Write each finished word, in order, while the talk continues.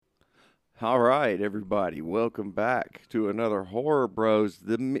All right, everybody, welcome back to another Horror Bros.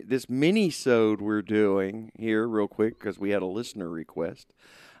 This mini-sode we're doing here real quick because we had a listener request.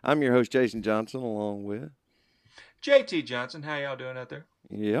 I'm your host, Jason Johnson, along with... JT Johnson, how y'all doing out there?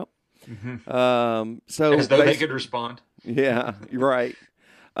 Yep. So as though they could respond. Yeah, you're right.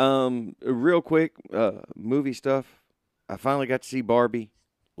 Real quick, movie stuff. I finally got to see Barbie.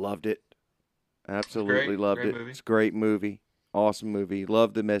 Loved it. Absolutely loved it. Movie. It's a great movie. Awesome movie.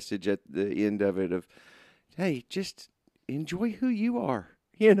 Love the message at the end of it of, hey, just enjoy who you are.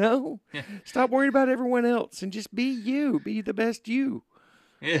 You know, stop worrying about everyone else and just be you. Be the best you.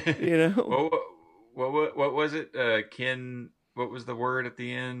 Yeah. You know. What was it? Ken. What was the word at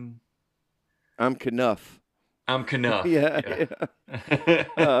the end? I'm Knuff. I'm Knuff. Yeah.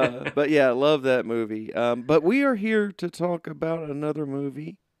 But yeah, I love that movie. But we are here to talk about another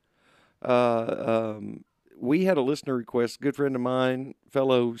movie. We had a listener request. A good friend of mine,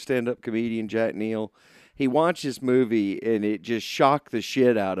 fellow stand-up comedian Jack Neal. He watched this movie and it just shocked the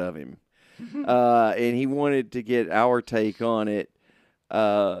shit out of him. And he wanted to get our take on it.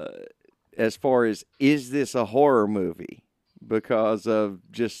 As far as, is this a horror movie? Because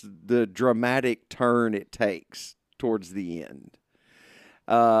of just the dramatic turn it takes towards the end.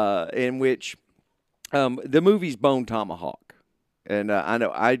 In which the movie's Bone Tomahawk. And I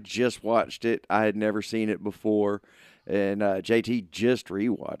know I just watched it. I had never seen it before. And JT just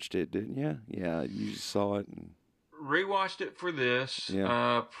rewatched it, didn't you? Yeah, you just saw it. And... Rewatched it for this.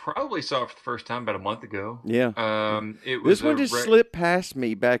 Yeah. Probably saw it for the first time about a month ago. Yeah. It was this one just slipped past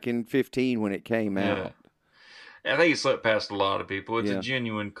me back in 2015 when it came out. I think it slipped past a lot of people. It's a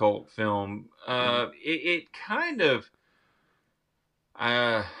genuine cult film. It kind of...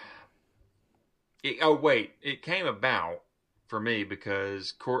 It came about for me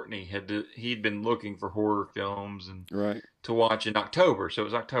because Courtney he'd been looking for horror films and to watch in October. So it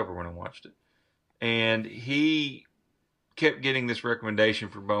was October when I watched it. And he kept getting this recommendation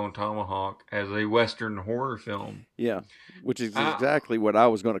for Bone Tomahawk as a Western horror film. Yeah, which is exactly what I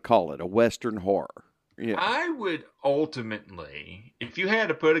was going to call it, a Western horror. Yeah. I would ultimately, if you had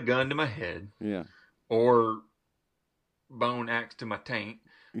to put a gun to my head, or bone axe to my taint,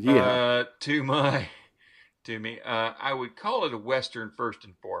 to me, I would call it a Western first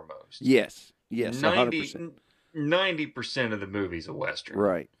and foremost. Yes, 100%. 90% of the movie's a Western.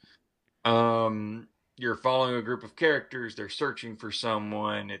 Right. You're following a group of characters. They're searching for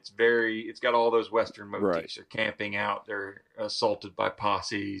someone. It's got all those Western motifs. Right. They're camping out. They're assaulted by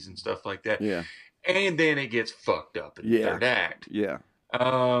posses and stuff like that. Yeah. And then it gets fucked up in the third act. Yeah.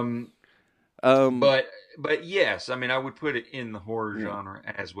 But yes, I mean, I would put it in the horror genre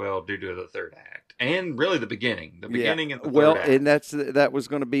as well due to the third act. And really the beginning. The beginning and the third act. And that was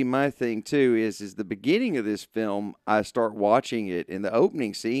going to be my thing too, is the beginning of this film, I start watching it, and the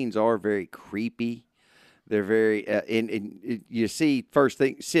opening scenes are very creepy. They're very, and you see, first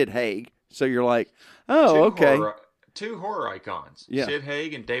thing, Sid Haig. So you're like, oh, okay. Two horror icons, Sid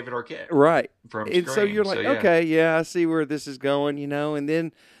Haig and David Arquette. Right. From and Scream. So you're like, okay, I see where this is going, and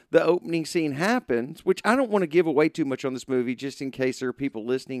then the opening scene happens, which I don't want to give away too much on this movie just in case there are people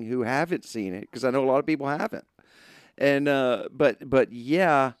listening who haven't seen it, because I know a lot of people haven't. And, and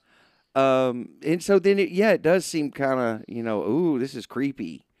so then it does seem kind of, ooh, this is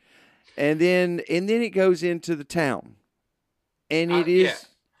creepy. And then it goes into the town. And it is... Yeah.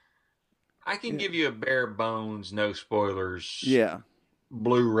 I can give you a bare bones, no spoilers. Yeah.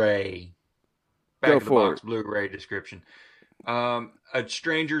 Blu-ray. Back of the box Blu-ray description. A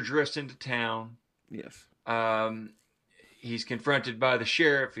stranger drifts into town. Yes. He's confronted by the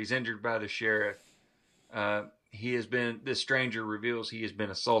sheriff. He's injured by the sheriff. This stranger reveals he has been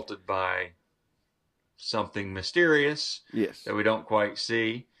assaulted by something mysterious. Yes. That we don't quite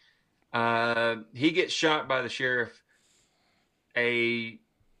see. He gets shot by the sheriff. A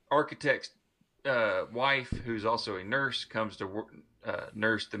architect's wife, who's also a nurse, comes to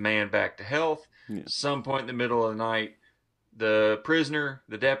nurse the man back to health. Yeah. Some point in the middle of the night, the prisoner,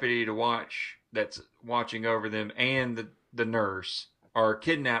 the deputy that's watching over them, and the nurse are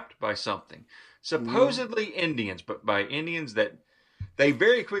kidnapped by something. Supposedly Indians, but by Indians that they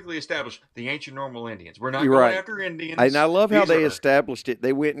very quickly established the ancient normal Indians. We're not going after Indians. And I love how they established it.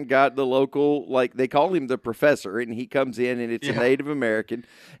 They went and got the local, they call him the professor, and he comes in, and it's a Native American,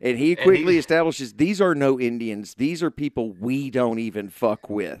 and he quickly establishes these are no Indians. These are people we don't even fuck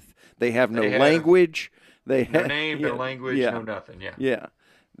with. They have no language. They have no name, no language, no nothing. Yeah.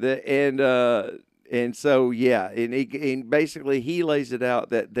 And so and basically he lays it out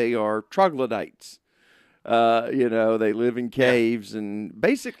that they are troglodytes. They live in caves, and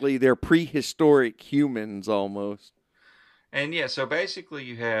basically they're prehistoric humans almost. And so basically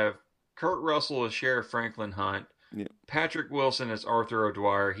you have Kurt Russell as Sheriff Franklin Hunt. Yeah. Patrick Wilson as Arthur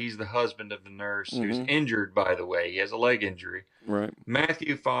O'Dwyer. He's the husband of the nurse who's Mhm. injured, by the way. He has a leg injury. Right.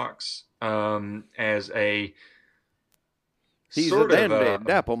 Matthew Fox as a He's a sort dandy of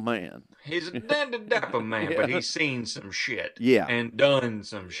dapple man. he's a dandy dapper man, but Yeah. he's seen some shit. Yeah. And done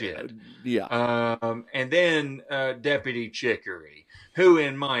some shit. Yeah. And then Deputy Chicory, who,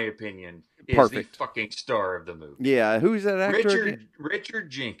 in my opinion, is Perfect. the fucking star of the movie. Yeah. Who's that actor? again? Richard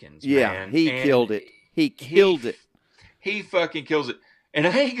Jenkins, Yeah, man. he And killed it. He killed it. He fucking kills it. And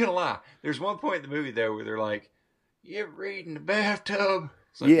I ain't gonna lie, there's one point in the movie though where they're like, "You ever read in the bathtub?"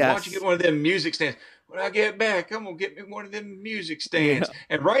 It's like, Yes. why don't you get one of them music stands? When I get back, I'm gonna get me one of them music stands. Yeah.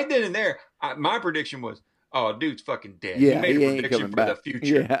 And right then and there, my prediction was, "Oh, dude's fucking dead." Yeah, you made he a ain't prediction coming for back. the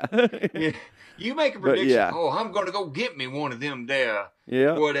future. Yeah. Yeah. You make a But, prediction. yeah. Oh, I'm gonna go get me one of them there.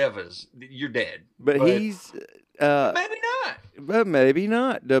 Yeah. Whatever's. You're dead. But he's maybe not. but maybe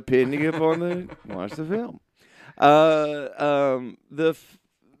not, depending upon the watch the film.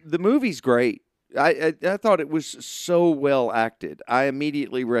 The movie's great. I thought it was so well acted. I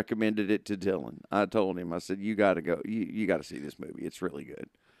immediately recommended it to Dylan. I told him, I said, "You got to go. You got to see this movie. It's really good."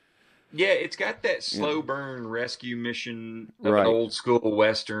 Yeah, it's got that slow burn rescue mission of Right. an old school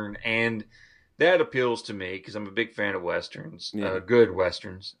Western, and that appeals to me because I'm a big fan of Westerns, Yeah. good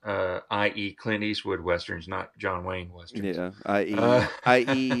Westerns, i.e. Clint Eastwood Westerns, not John Wayne Westerns. Yeah,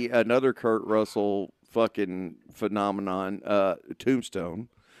 i.e. another Kurt Russell fucking phenomenon, Tombstone.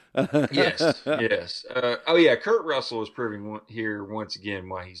 Yes, yes. Oh, yeah, Kurt Russell is proving here once again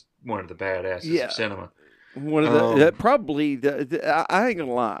why he's one of the badasses of cinema. One of probably I ain't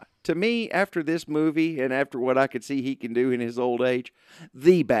gonna lie. To me, after this movie and after what I could see he can do in his old age,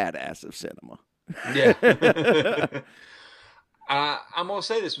 the badass of cinema. Yeah. I'm going to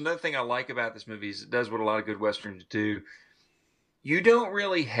say this. Another thing I like about this movie is it does what a lot of good Westerns do. You don't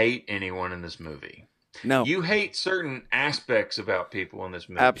really hate anyone in this movie. No. You hate certain aspects about people in this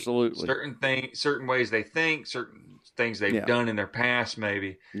movie. Absolutely. Certain ways they think, certain things they've done in their past,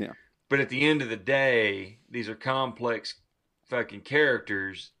 maybe. Yeah. But at the end of the day, these are complex fucking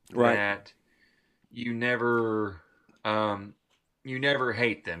characters that you never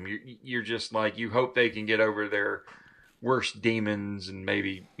hate them. You're just like, you hope they can get over their worst demons and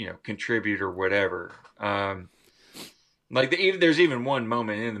maybe, contribute or whatever. There's even one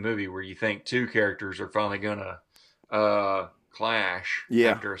moment in the movie where you think two characters are finally gonna clash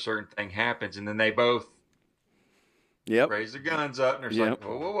after a certain thing happens, and then they both raise their guns up and they're like,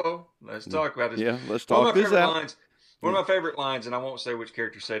 whoa, let's talk about this. Yeah, let's talk this out. One of my favorite lines, and I won't say which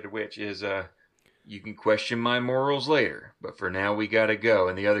character said to which, is "You can question my morals later, but for now we gotta go."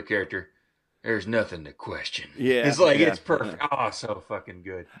 And the other character, "There's nothing to question." Yeah, it's like it's perfect. Oh, so fucking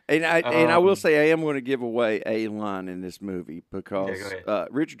good. And I will say I am going to give away a line in this movie because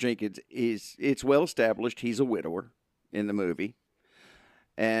Richard Jenkins it's well established he's a widower in the movie,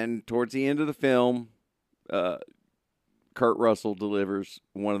 and towards the end of the film, Kurt Russell delivers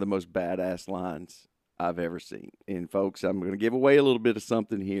one of the most badass lines I've ever seen. And folks, I'm going to give away a little bit of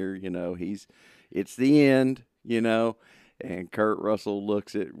something here. It's the end. And Kurt Russell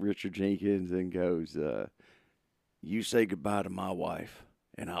looks at Richard Jenkins and goes, "You say goodbye to my wife,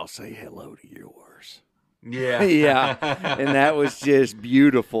 and I'll say hello to yours." Yeah. Yeah. And that was just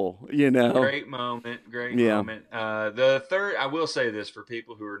beautiful, Great moment. Great moment. The third, I will say this for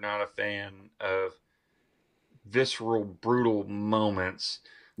people who are not a fan of visceral, brutal moments,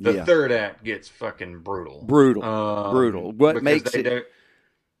 the third act gets fucking brutal. Brutal. What makes it...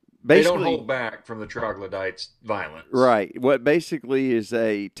 They don't hold back from the troglodytes' violence. Right. What basically is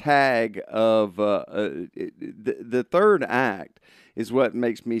a tag of the third act is what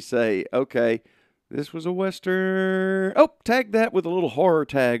makes me say, okay, this was a Western. Oh, tag that with a little horror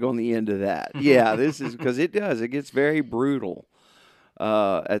tag on the end of that. Yeah, this is because it does. It gets very brutal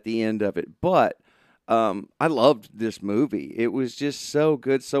at the end of it. But I loved this movie. It was just so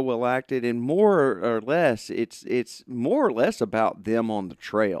good, so well acted, and more or less, it's more or less about them on the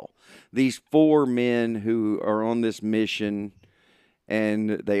trail. These four men who are on this mission, and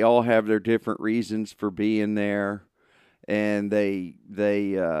they all have their different reasons for being there, and they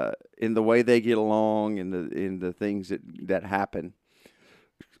in the way they get along, in the things that happen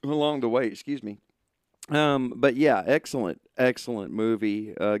along the way. Excuse me. But yeah, excellent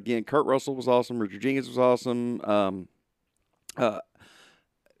movie. Again, Kurt Russell was awesome. Richard Jenkins was awesome.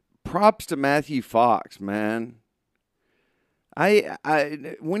 Props to Matthew Fox, man.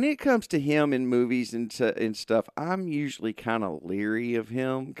 I when it comes to him in movies and stuff, I'm usually kind of leery of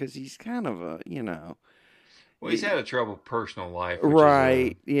him because he's kind of a, Well, he's had a troubled personal life, which Right,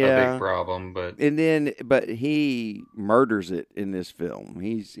 is a big yeah. problem. But But he murders it in this film.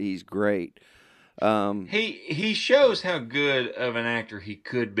 He's great. he shows how good of an actor he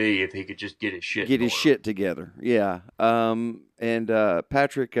could be if he could just get his shit Get in his order. shit together. Yeah. And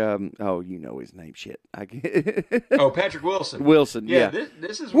Patrick. Oh, you know his name. Shit. Oh, Patrick Wilson. Wilson. Yeah, Yeah.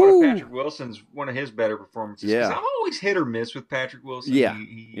 this is Woo. one of his better performances because Yeah. I'm always hit or miss with Patrick Wilson. Yeah.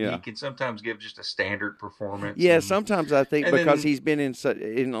 He can sometimes give just a standard performance. Yeah. Sometimes I think and because then he's been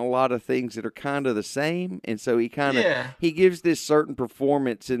in a lot of things that are kind of the same, and so yeah, he gives this certain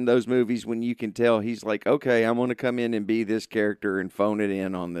performance in those movies when you can tell he's like, okay, I'm going to come in and be this character and phone it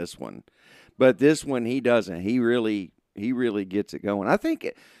in on this one. But this one he doesn't. He really gets it going. I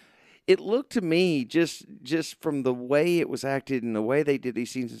think it looked to me just from the way it was acted and the way they did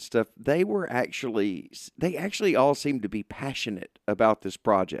these scenes and stuff, they actually all seemed to be passionate about this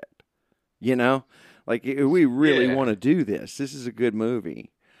project. You know? Like we really want to do this. This is a good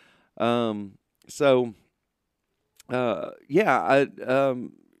movie.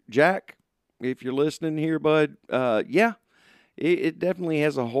 Jack, if you're listening here, bud, it definitely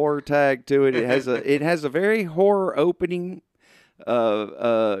has a horror tag to it. It has a very horror opening,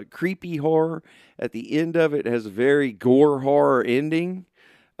 creepy horror. At the end of it, has a very gore horror ending.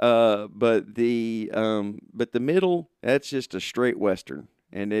 But the middle, that's just a straight western,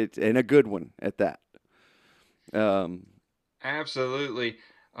 and a good one at that. absolutely.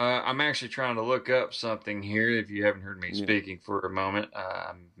 I'm actually trying to look up something here. If you haven't heard me Yeah. speaking for a moment,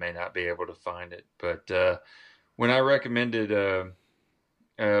 I may not be able to find it. But when I recommended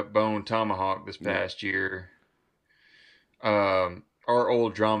Bone Tomahawk this past year, our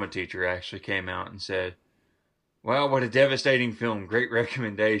old drama teacher actually came out and said, "Wow, what a devastating film! Great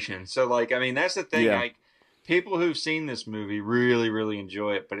recommendation." So, like, I mean, that's the thing. Yeah. Like, people who've seen this movie really, really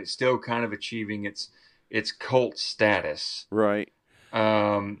enjoy it, but it's still kind of achieving its cult status. Right.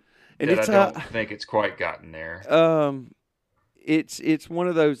 And And I don't think it's quite gotten there. It's one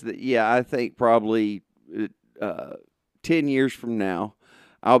of those that I think probably 10 years from now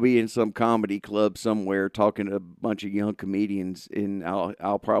I'll be in some comedy club somewhere talking to a bunch of young comedians, and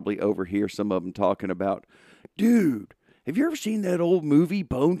I'll probably overhear some of them talking about, dude, have you ever seen that old movie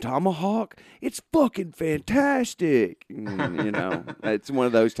Bone Tomahawk? It's fucking fantastic. It's one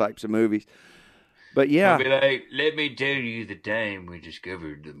of those types of movies. But I'll be like, let me tell you the time we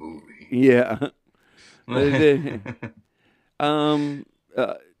discovered the movie. Yeah.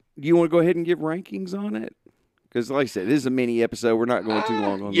 You want to go ahead and give rankings on it? Because, like I said, this is a mini episode. We're not going too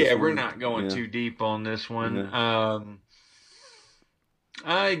long on this. Yeah, we're not going too deep on this one. Yeah.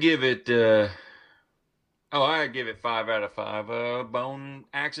 I give it. I give it 5 out of 5. Bone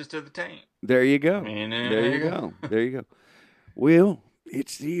axes to the tank. There you go. And, there you go. There you go. Well,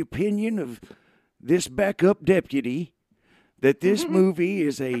 it's the opinion of this backup deputy that this movie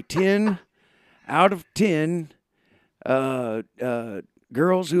is a 10 out of 10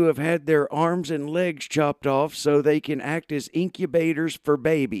 girls who have had their arms and legs chopped off so they can act as incubators for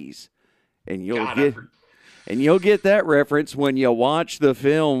babies. And you'll get that reference when you watch the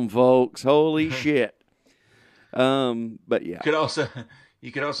film, folks. Holy shit. But yeah.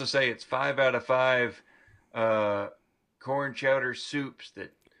 You could also say it's 5 out of 5 corn chowder soups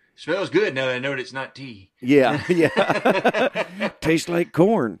that smells good now that I know it's not tea. Yeah, yeah. Tastes like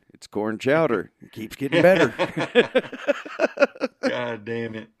corn. It's corn chowder. It keeps getting better. God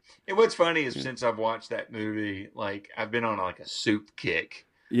damn it. And what's funny is since I've watched that movie, like, I've been on like a soup kick.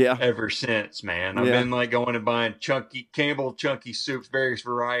 Yeah. Ever since, man. I've been like going and buying Campbell chunky soups, various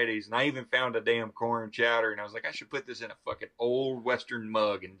varieties, and I even found a damn corn chowder, and I was like, I should put this in a fucking old Western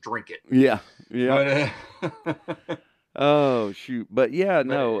mug and drink it. Yeah, yeah. But, oh shoot! But yeah,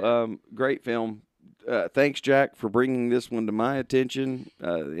 no, great film. Thanks, Jack, for bringing this one to my attention,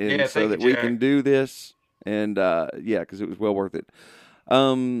 and so that we can do this. And because it was well worth it.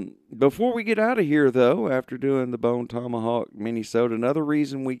 Before we get out of here, though, after doing the Bone Tomahawk Minisode, another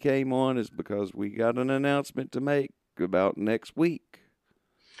reason we came on is because we got an announcement to make about next week.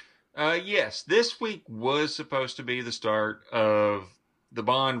 Yes, this week was supposed to be the start of the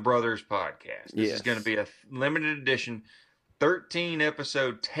Bond Brothers podcast. This is going to be a limited edition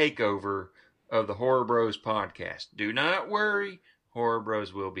 13-episode takeover of the Horror Bros podcast. Do not worry, Horror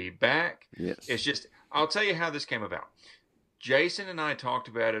Bros will be back. Yes. It's just, I'll tell you how this came about. Jason and I talked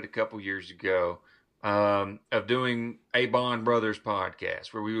about it a couple years ago of doing a Bond Brothers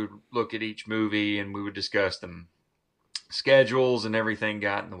podcast where we would look at each movie and we would discuss them. Schedules and everything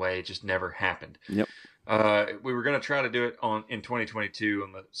got in the way. It just never happened. Yep. We were going to try to do it in 2022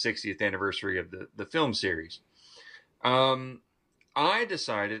 on the 60th anniversary of the film series. I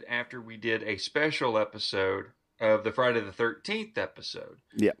decided after we did a special episode of the Friday the 13th episode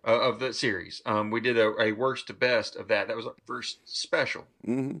Yeah. of the series, we did a worst to best of that. That was our first special.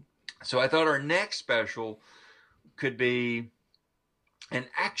 Mm-hmm. So I thought our next special could be an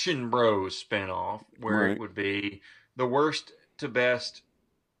Action Bros spinoff where Right. it would be the worst to best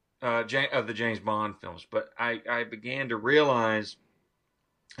of the James Bond films. But I began to realize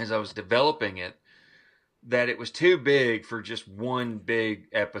as I was developing it that it was too big for just one big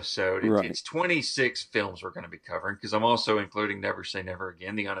episode. Right. It's 26 films we're going to be covering because I'm also including Never Say Never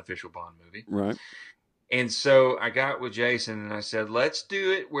Again, the unofficial Bond movie. Right. And so I got with Jason and I said, let's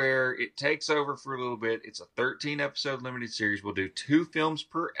do it where it takes over for a little bit. It's a 13 episode limited series. We'll do 2 films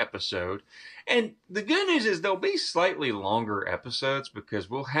per episode. And the good news is there'll be slightly longer episodes because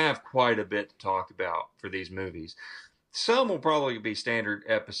we'll have quite a bit to talk about for these movies. Some will probably be standard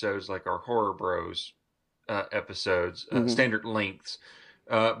episodes like our Horror Bros episodes, standard lengths.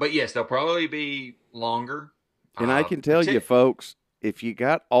 But yes, they'll probably be longer. And I can tell you, folks, if you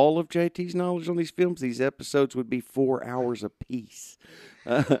got all of JT's knowledge on these films, these episodes would be 4 hours apiece.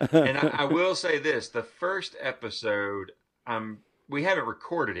 And I will say this: the first episode, we haven't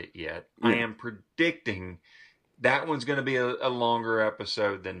recorded it yet. Yeah. I am predicting that one's going to be a longer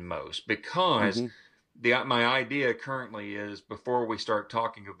episode than most because my idea currently is before we start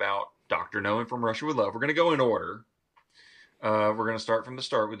talking about Dr. No and From Russia with Love, we're going to go in order. We're going to start from the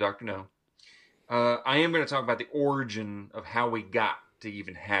start with Dr. No. I am going to talk about the origin of how we got to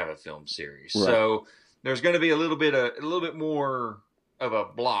even have a film series. Right. So there's going to be a little bit more of a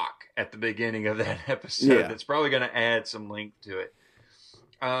block at the beginning of that episode that's probably going to add some length to it.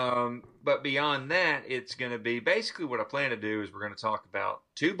 But beyond that, it's going to be basically what I plan to do is we're going to talk about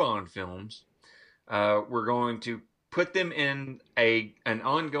 2 Bond films. We're going to put them in an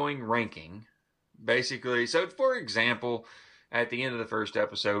ongoing ranking, basically. So, for example, at the end of the first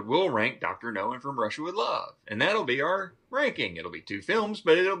episode, we'll rank Dr. No and From Russia with Love. And that'll be our ranking. It'll be 2 films,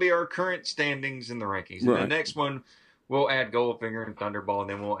 but it'll be our current standings in the rankings. And the next one, we'll add Goldfinger and Thunderball, and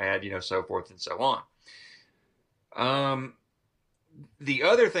then we'll add, so forth and so on. The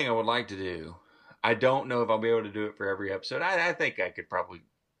other thing I would like to do, I don't know if I'll be able to do it for every episode. I think I could probably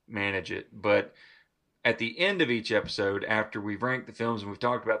manage it. But at the end of each episode, after we've ranked the films and we've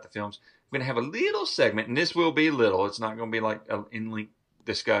talked about the films, I'm going to have a little segment, and this will be little. It's not going to be like an in-length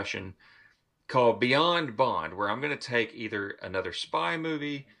discussion called Beyond Bond, where I'm going to take either another spy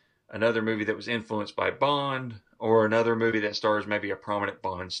movie, another movie that was influenced by Bond, or another movie that stars maybe a prominent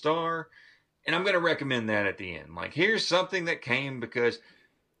Bond star, and I'm going to recommend that at the end. Like, here's something that came because,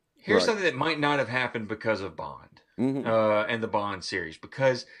 here's something that might not have happened because of Bond and the Bond series,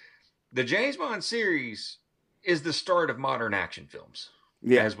 because the James Bond series is the start of modern action films,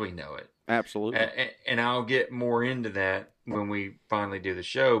 as we know it. Absolutely. And I'll get more into that when we finally do the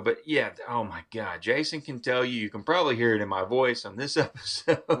show. But yeah, oh my God, Jason can tell you can probably hear it in my voice on this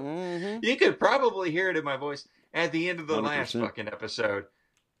episode. You could probably hear it in my voice at the end of the 100%. Last fucking episode.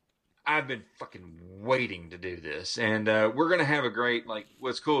 I've been fucking waiting to do this. And we're going to have a great,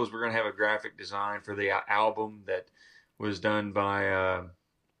 what's cool is we're going to have a graphic design for the album that was done by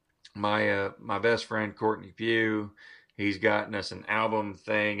my best friend Courtney Pugh. He's gotten us an album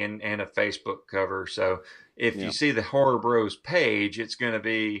thing and a Facebook cover. So if you see the Horror Bros page, it's going to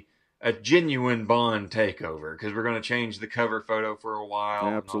be a genuine Bond takeover because we're going to change the cover photo for a while.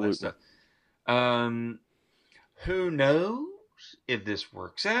 Absolutely. And all that stuff. Who knows if this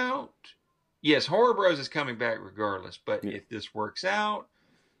works out? Yes, Horror Bros is coming back regardless. But if this works out,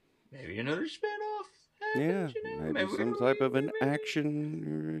 maybe another spinoff. Maybe some type of an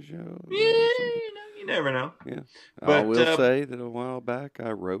action show. You never know. Yeah, but I will say that a while back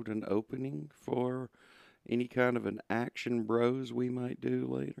I wrote an opening for any kind of an Action Bros we might do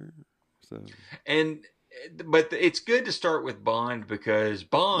later. So, but it's good to start with Bond because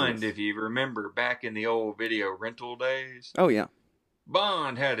Bond, if you remember back in the old video rental days. Oh yeah.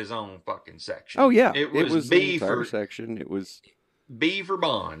 Bond had his own fucking section. Oh yeah, it was B for section. It was B for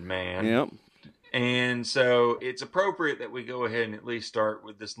Bond, man. Yep. And so it's appropriate that we go ahead and at least start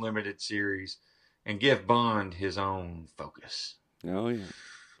with this limited series and give Bond his own focus. Oh, yeah.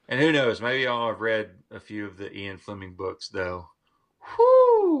 And who knows, maybe I'll have read a few of the Ian Fleming books, though.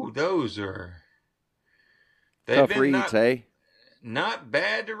 Whoo, those are... Tough reads, hey? Not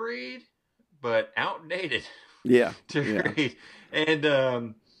bad to read, but outdated to read. And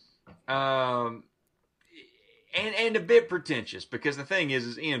a bit pretentious because the thing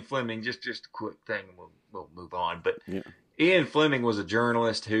is Ian Fleming, just a quick thing, we'll move on, but Ian Fleming was a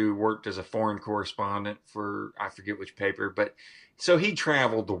journalist who worked as a foreign correspondent for, I forget which paper, but so he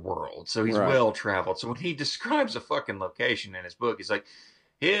traveled the world. So he's Right. well traveled. So when he describes a fucking location in his book, he's like,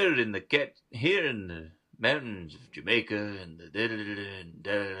 here in the mountains of Jamaica and the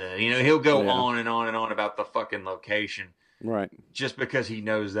da-da-da-da-da-da-da. You know, he'll go on and on and on about the fucking location. Right. Just because he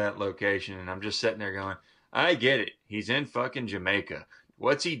knows that location. And I'm just sitting there going, I get it. He's in fucking Jamaica.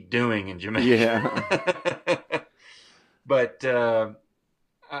 What's he doing in Jamaica? Yeah. But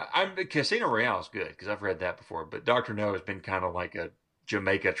Casino Royale is good because I've read that before. But Dr. No has been kind of like a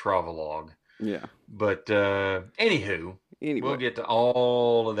Jamaica travelogue. Yeah. But anyway, we'll get to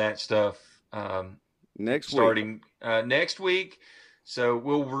all of that stuff next week. So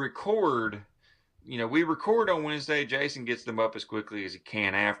we'll record. You know, we record on Wednesday. Jason gets them up as quickly as he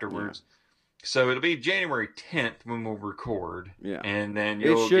can afterwards. Yeah. So it'll be January 10th when we'll record. Yeah. And then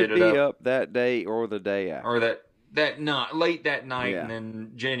you'll get it be up that day or the day after. Or that night, late that night, and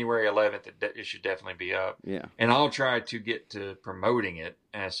then January 11th, it should definitely be up. Yeah. And I'll try to get to promoting it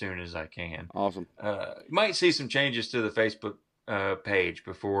as soon as I can. Awesome. You might see some changes to the Facebook page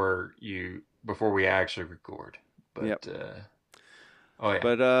before we actually record. But, oh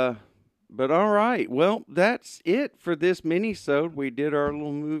yeah. But all right. Well, that's it for this minisode. We did our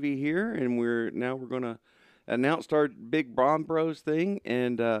little movie here, and we're going to announce our big Bond Bros thing.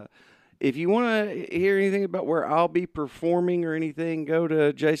 And if you want to hear anything about where I'll be performing or anything, go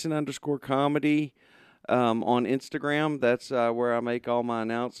to Jason_comedy on Instagram. That's where I make all my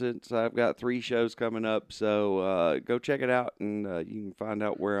announcements. I've got 3 shows coming up, so go check it out, and you can find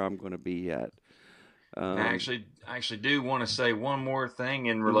out where I'm going to be at. I actually do want to say one more thing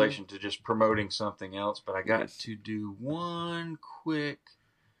in relation to just promoting something else, but I got to do one quick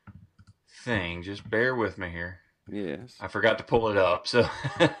thing. Just bear with me here. Yes. I forgot to pull it up, so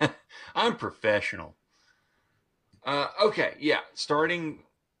I'm professional. Okay, yeah. Starting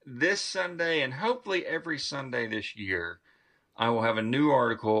this Sunday and hopefully every Sunday this year, I will have a new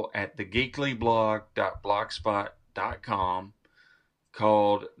article at thegeeklyblog.blogspot.com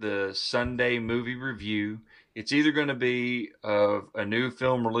called the Sunday Movie Review. It's either going to be of a new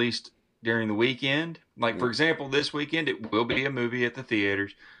film released during the weekend. Like, for example, this weekend, it will be a movie at the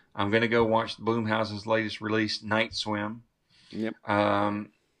theaters. I'm going to go watch Blumhouse's latest release, Night Swim. Yep.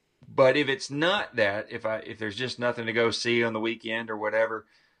 But if it's not that, if there's just nothing to go see on the weekend or whatever,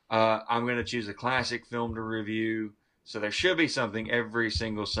 I'm going to choose a classic film to review. So there should be something every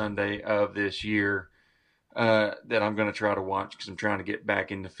single Sunday of this year that I'm going to try to watch because I'm trying to get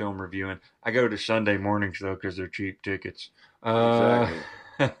back into film reviewing. I go to Sunday mornings, though, because they're cheap tickets. Exactly.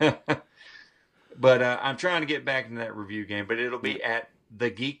 But I'm trying to get back into that review game. But it'll be at the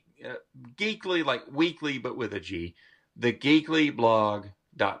Geekly, like weekly, but with a G,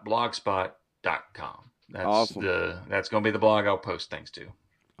 thegeeklyblog.blogspot.com. That's awesome. That's going to be the blog I'll post things to.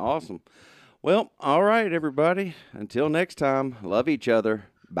 Awesome. Well, all right, everybody. Until next time, love each other.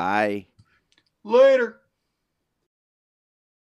 Bye. Later.